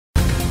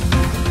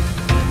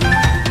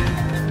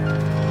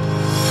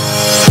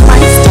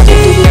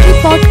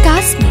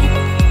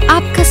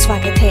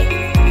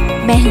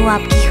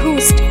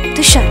Host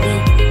Tushari.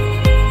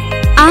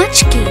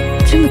 आज के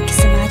प्रमुख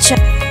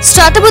समाचार।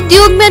 स्टार्टअप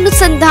उद्योग में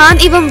अनुसंधान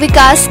एवं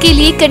विकास के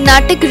लिए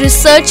कर्नाटक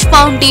रिसर्च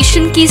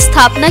फाउंडेशन की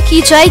स्थापना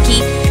की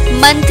जाएगी,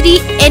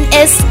 मंत्री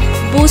एन.एस.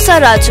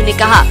 बोसाराजू ने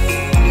कहा।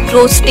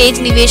 ग्रोथ स्टेज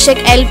निवेशक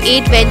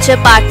एल8 वेंचर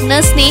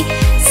पार्टनर्स ने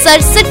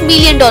 $67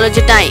 मिलियन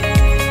जुटाए।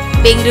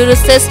 बेंगलुरु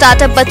से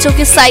स्टार्टअप बच्चों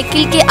की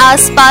साइकिल के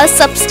आसपास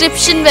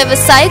सब्सक्रिप्शन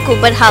व्यवसाय को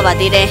बढ़ावा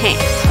दे रहे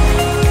हैं।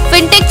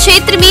 फिनटेक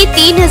क्षेत्र में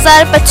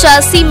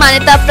 3085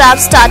 मान्यता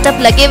प्राप्त स्टार्टअप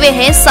लगे हुए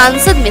हैं,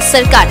 सांसद में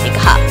सरकार ने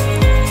कहा।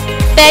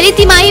 पहली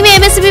तिमाही में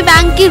एमएसएमई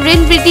बैंक की ऋण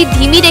वृद्धि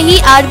धीमी रही,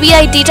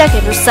 आरबीआई डेटा के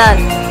अनुसार।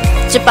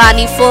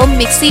 जापानी फर्म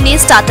मिक्सी ने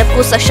स्टार्टअप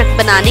को सशक्त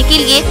बनाने के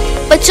लिए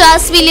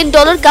 $50 मिलियन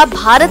का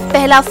भारत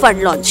पहला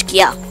फंड लॉन्च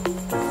किया।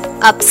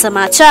 अब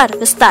समाचार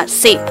विस्तार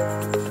से।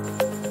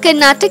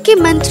 कर्नाटक के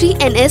मंत्री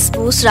एन.एस.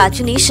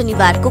 बोसाराजू ने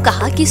शनिवार को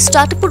कहा कि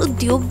स्टार्टअप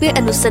उद्योग में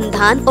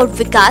अनुसंधान और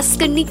विकास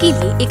करने के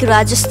लिए एक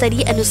राज्य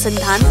स्तरीय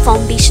अनुसंधान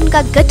फाउंडेशन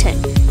का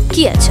गठन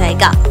किया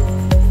जाएगा।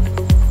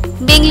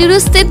 बेंगलुरु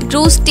स्थित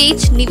ग्रोथ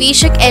स्टेज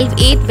निवेशक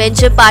एल8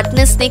 वेंचर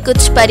पार्टनर्स ने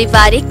कुछ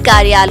पारिवारिक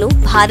कार्यालयों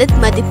भारत,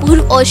 मध्य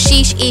पूर्व और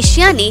शेष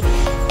एशिया ने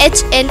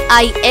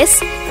एचएनआई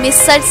में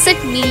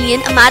 $67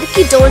 मिलियन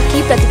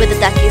की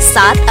प्रतिबद्धता के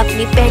साथ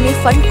अपने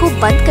पहले फंड को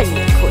बंद करने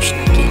की घोषणा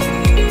की।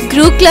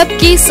 ग्रू क्लब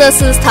के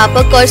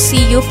सह-संस्थापक और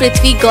सीईओ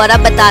पृथ्वी गौड़ा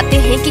बताते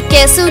हैं कि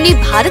कैसे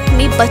उन्हें भारत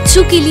में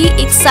बच्चों के लिए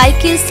एक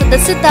साइकिल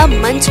सदस्यता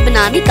मंच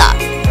बनाने का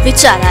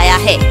विचार आया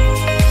है।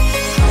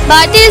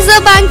 भारतीय रिजर्व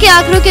बैंक के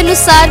आंकड़ों के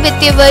अनुसार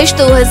वित्तीय वर्ष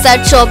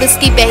 2024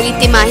 की पहली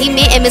तिमाही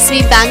में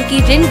एमएसएमई बैंक की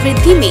ऋण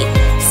वृद्धि में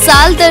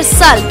साल दर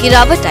साल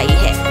गिरावट आई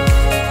है।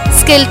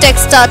 स्किल टेक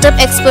स्टार्टअप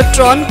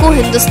एक्सपर्ट्रॉन को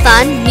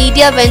Hindustan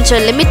media venture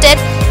limited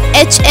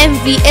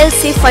HMVL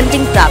से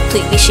फंडिंग प्राप्त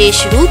हुई।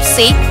 विशेष रूप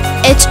से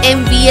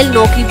HMVL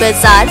नौकरी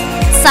बाजार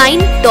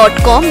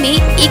साइन.com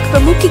में एक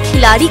प्रमुख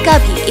खिलाड़ी का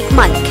भी एक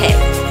मालिक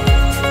है।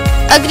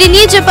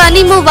 अग्रणी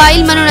जापानी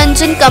मोबाइल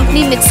मनोरंजन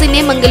कंपनी मिक्सी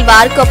ने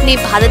मंगलवार को अपने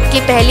भारत के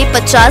पहले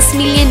 $50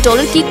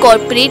 मिलियन की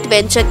कॉर्पोरेट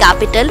वेंचर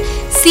कैपिटल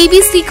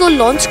CVC को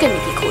लॉन्च करने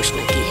की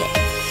घोषणा की है।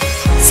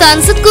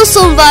 सांसद को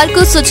सोमवार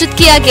को सूचित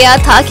किया गया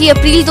था कि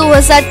अप्रैल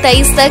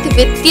 2023 तक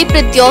वित्तीय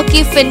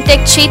प्रौद्योगिकी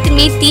फिनटेक क्षेत्र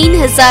में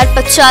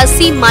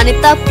 3085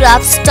 मान्यता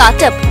प्राप्त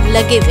स्टार्टअप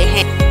लगे हुए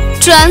हैं।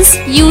 Trans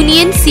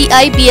union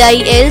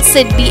CIBIL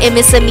SIDBI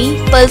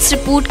MSME pulse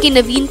report के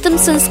नवीनतम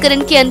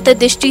संस्करण की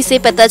अंतर्दृष्टि से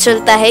पता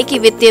चलता है कि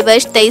वित्तीय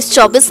वर्ष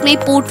 23-24 में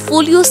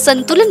पोर्टफोलियो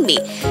संतुलन में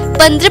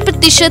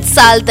 15%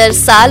 साल दर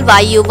साल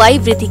YoY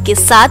वृद्धि के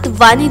साथ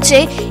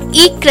वाणिज्य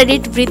एक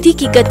क्रेडिट वृद्धि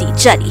की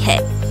गति जारी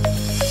है।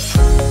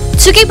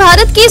 चूँकि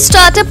भारत की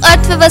स्टार्टअप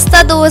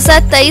अर्थव्यवस्था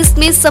 2023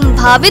 में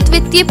संभावित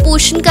वित्तीय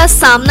पोषण का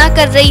सामना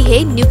कर रही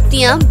है,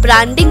 नियुक्तियां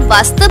ब्रांडिंग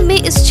वास्तव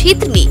में इस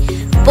क्षेत्र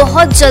में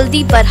बहुत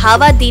जल्दी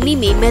बढ़ावा देने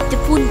में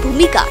महत्वपूर्ण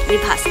भूमिका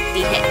निभा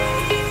सकती है।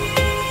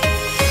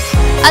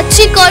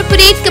 अच्छी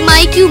कॉर्पोरेट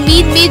कमाई की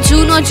उम्मीद में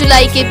जून और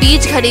जुलाई के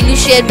बीच घरेलू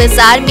शेयर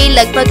बाजार में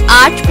लगभग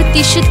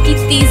 8% की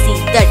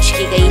तेजी दर्ज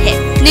की गई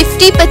है।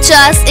 निफ्टी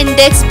 50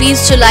 इंडेक्स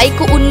 20 जुलाई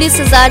को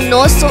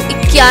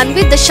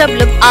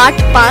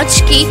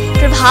 19,991.85 के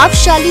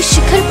प्रभावशाली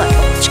शिखर पर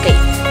पहुंच गई।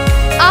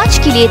 आज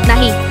के लिए इतना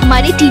ही।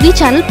 हमारे टीवी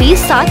चैनल पे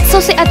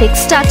 700 से अधिक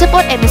स्टार्टअप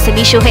और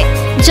एमएसएमई शो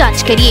है।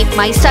 जांच करिए।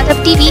 माई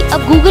स्टार्टअप टीवी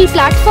अब गूगल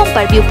प्लेटफॉर्म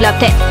पर भी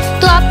उपलब्ध है,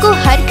 तो आपको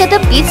हर कदम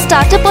पे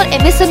स्टार्टअप और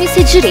एमएसएमई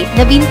से जुड़े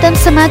नवीनतम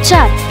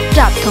समाचार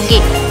प्राप्त होंगे।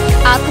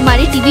 आप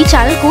हमारे टीवी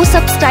चैनल को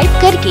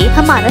सब्सक्राइब करके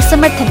हमारा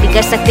समर्थन भी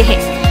कर सकते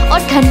हैं और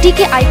घंटी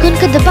के आइकन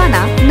को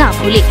दबाना ना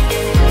भूलें।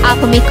 आप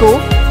हमें को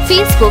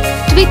फेसबुक,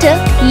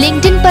 ट्विटर,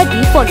 लिंक्डइन पर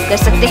भी फॉलो कर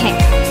सकते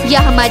हैं या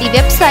हमारी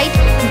वेबसाइट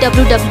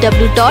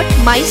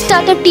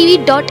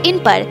www.mystartuptv.in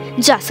पर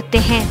जा सकते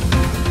हैं।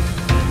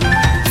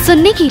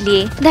 सुनने के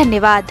लिए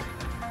धन्यवाद।